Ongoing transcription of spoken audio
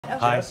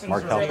Hi,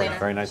 Mark Helfer.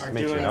 Very nice to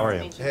meet you. How are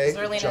you? Hey,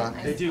 John.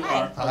 They do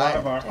a lot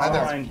of our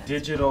online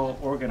digital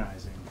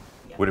organizing.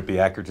 Would it be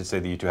accurate to say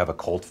that you two have a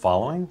cult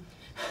following?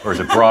 Or is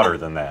it broader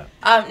than that?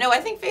 No, I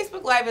think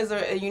Facebook Live is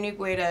a unique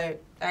way to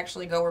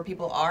actually go where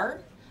people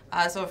are.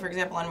 So, for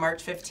example, on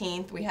March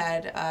 15th, we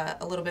had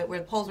a little bit where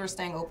the polls were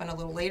staying open a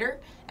little later,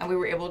 and we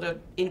were able to,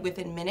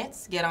 within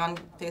minutes, get on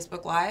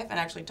Facebook Live and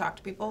actually talk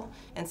to people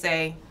and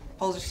say,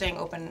 polls are staying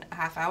open a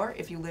half hour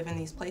if you live in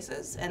these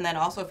places. And then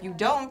also, if you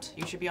don't,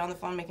 you should be on the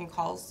phone making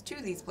calls to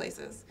these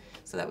places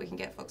so that we can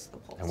get folks to the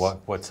polls. And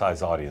what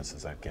size audience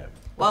does that get?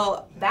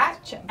 Well, that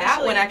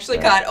one actually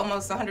got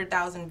almost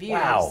 100,000 views.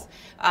 Wow.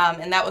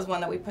 And that was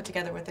one that we put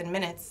together within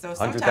minutes. So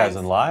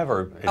 100,000 live,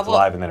 or it's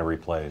live and then it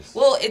replays?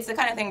 Well, it's the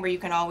kind of thing where you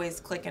can always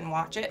click and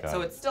watch it.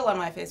 So it's still on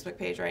my Facebook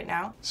page right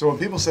now. So when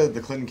people say that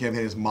the Clinton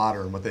campaign is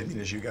modern, what they mean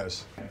is you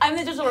guys. I'm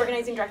the digital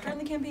organizing director in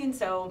the campaign,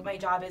 so my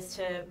job is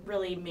to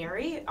really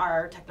marry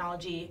our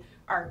technology,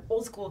 our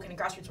old school kind of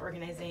grassroots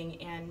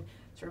organizing, and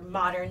sort of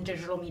modern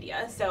digital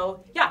media.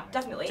 So yeah,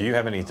 definitely. Do you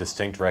have any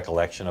distinct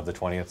recollection of the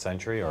 20th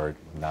century, or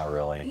not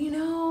really? You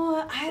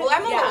know,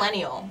 I'm a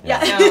millennial.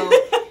 Yeah. So,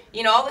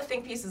 you know, all the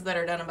think pieces that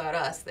are done about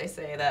us, they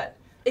say that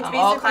it's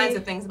all kinds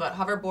of things about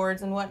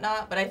hoverboards and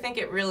whatnot, but I think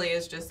it really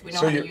is just we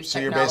know how to use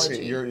technology.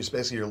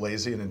 So you're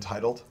lazy and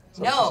entitled?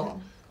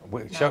 No.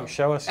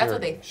 Show us That's your.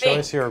 what they Show think.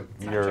 us your.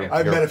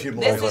 I've met a few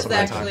millennials. This is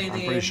actually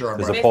I'm pretty sure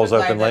I'm Is right. the polls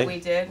open late? That we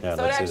did. Yeah,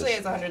 So it let's see actually this.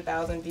 has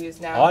 100,000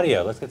 views now.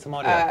 Audio. Let's get some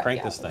audio.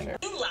 Crank this thing.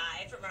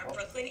 Live from our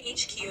Brooklyn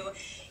HQ.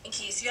 In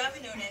case you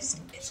haven't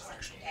noticed, it's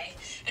election day,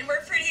 and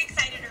we're pretty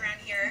excited around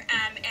here.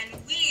 And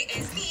we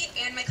is me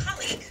and my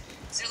colleague,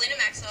 Zerlina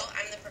Maxwell.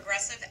 I'm the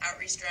Progressive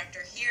Outreach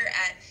Director here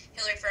at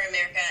Hillary for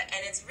America,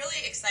 and it's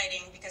really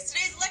exciting because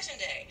today's election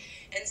day,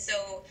 and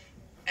so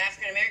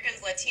African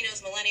Americans,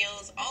 Latinos,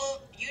 Millennials,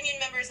 all union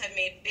members have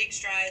made big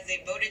strides.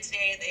 They voted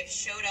today. They've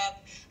showed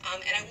up.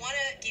 And I want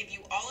to give you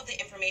all of the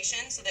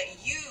information so that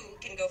you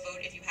can go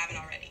vote if you haven't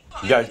already.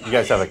 You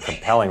guys have a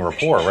compelling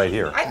rapport right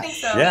here. I think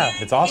so. Yeah,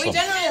 it's awesome. We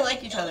generally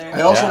like each other.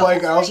 I also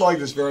like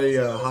this very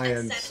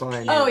high-end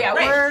sign. Oh yeah,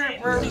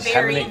 Right. we're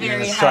very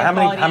very So high how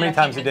quality. many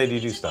times a day do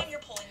you do stuff?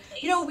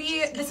 You know,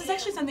 this is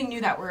actually something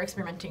new that we're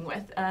experimenting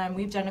with.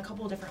 We've done a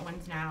couple of different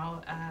ones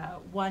now.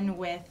 One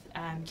with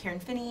Karen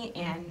Finney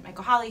and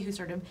Michael Hawley, who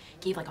sort of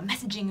gave like a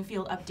messaging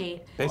field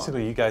update.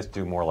 Basically, you guys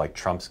do more like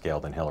Trump scale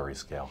than Hillary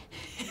scale.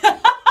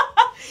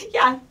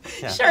 Yeah,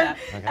 sure.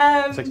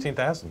 Okay.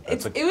 16,000.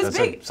 That's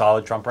big. A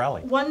solid Trump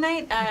rally. One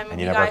night, and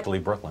you never have to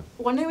leave Brooklyn.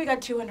 One night we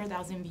got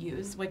 200,000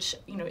 views, which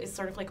is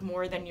sort of like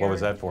more than your. What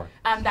was that for?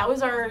 That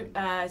was our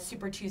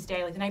Super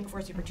Tuesday, like the night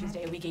before Super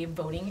Tuesday. We gave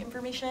voting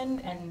information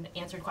and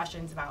answered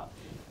questions about,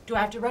 do I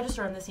have to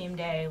register on the same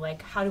day?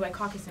 Like, how do I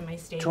caucus in my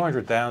state?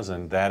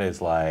 200,000. That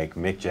is like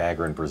Mick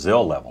Jagger in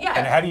Brazil level. Yeah.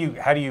 And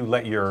how do you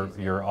let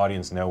your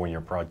audience know when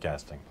you're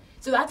broadcasting?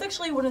 So that's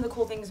actually one of the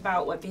cool things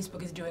about what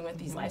Facebook is doing with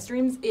these live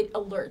streams. It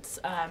alerts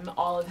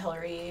all of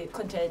Hillary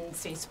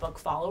Clinton's Facebook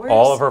followers.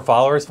 All of her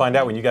followers find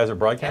out when you guys are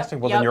broadcasting?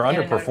 Yep. Well, then you're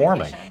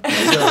underperforming.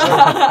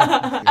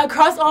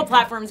 Across all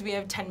platforms, we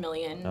have 10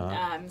 million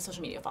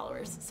social media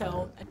followers.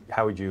 So,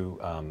 how would you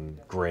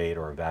grade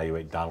or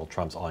evaluate Donald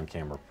Trump's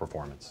on-camera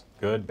performance?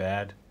 Good,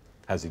 bad?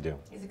 How's he do?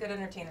 He's a good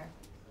entertainer.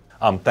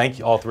 Thank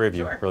you, all three of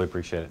you. Sure. Really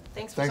appreciate it.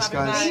 Thanks for stopping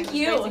by. Guys. Thank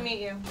you. It's great to meet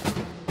you.